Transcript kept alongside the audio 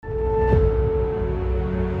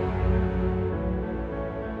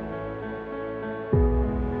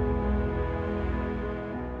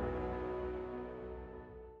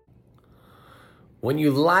When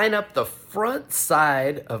you line up the front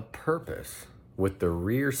side of purpose with the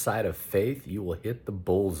rear side of faith, you will hit the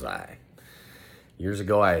bullseye. Years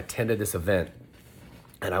ago, I attended this event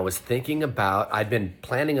and I was thinking about, I'd been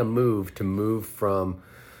planning a move from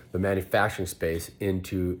the manufacturing space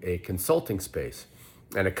into a consulting space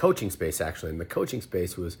and a coaching space actually. And the coaching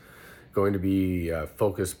space was going to be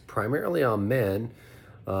focused primarily on men,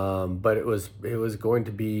 but it was going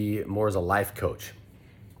to be more as a life coach.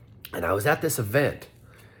 And I was at this event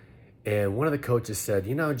and one of the coaches said,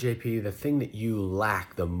 you know, JP, the thing that you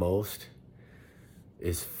lack the most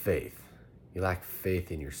is faith. You lack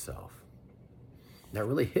faith in yourself. And that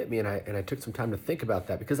really hit me, and I took some time to think about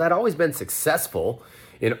that because I'd always been successful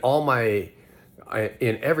in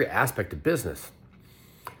in every aspect of business.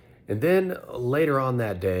 And then later on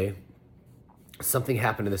that day, something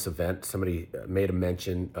happened in this event. Somebody made a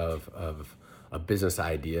mention of a business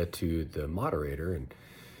idea to the moderator, and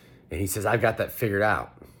he says, I've got that figured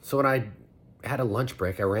out. So when I had a lunch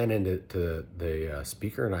break, I ran into the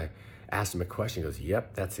speaker and I asked him a question. He goes,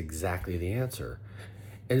 yep, that's exactly the answer.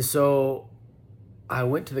 And so I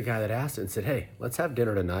went to the guy that asked it and said, hey, let's have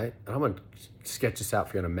dinner tonight. And I'm going to sketch this out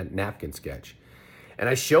for you on a napkin sketch. And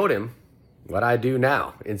I showed him what I do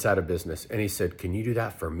now inside of business. And he said, can you do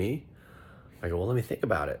that for me? I go, well, let me think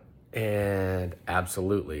about it. And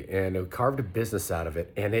absolutely. And I carved a business out of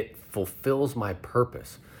it, and it fulfills my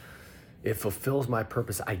purpose. It fulfills my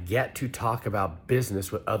purpose. I get to talk about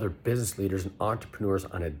business with other business leaders and entrepreneurs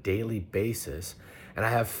on a daily basis. And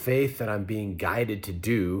I have faith that I'm being guided to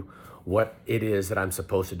do what it is that I'm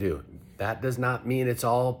supposed to do. That does not mean it's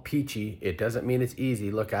all peachy. It doesn't mean it's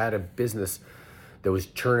easy. Look, I had a business that was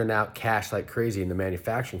churning out cash like crazy in the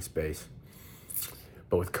manufacturing space.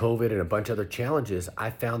 But with COVID and a bunch of other challenges,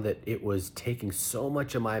 I found that it was taking so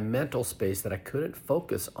much of my mental space that I couldn't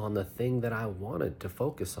focus on the thing that I wanted to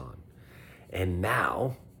focus on. And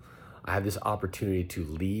now I have this opportunity to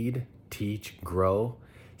lead, teach, grow,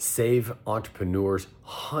 save entrepreneurs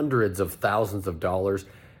hundreds of thousands of dollars,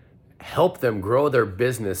 help them grow their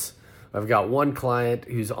business. I've got one client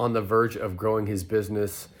who's on the verge of growing his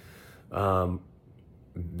business.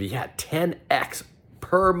 10x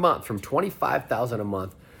per month, from $25,000 a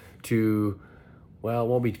month to, well, it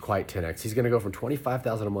won't be quite 10x. He's going to go from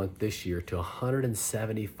 $25,000 a month this year to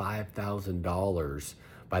 $175,000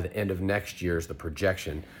 by the end of next year is the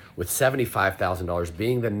projection, with $75,000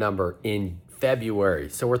 being the number in February.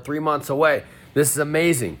 So we're 3 months away. This is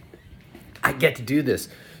amazing. I get to do this.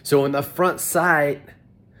 So in the front side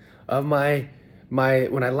of when I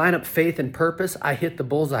line up faith and purpose, I hit the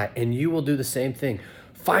bullseye, and you will do the same thing.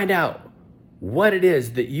 Find out what it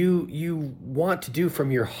is that you want to do from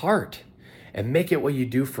your heart and make it what you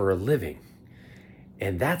do for a living.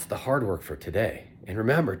 And that's the hard work for today. And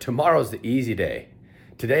remember, tomorrow's the easy day.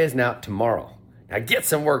 Today is not tomorrow. Now get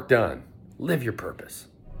some work done. Live your purpose.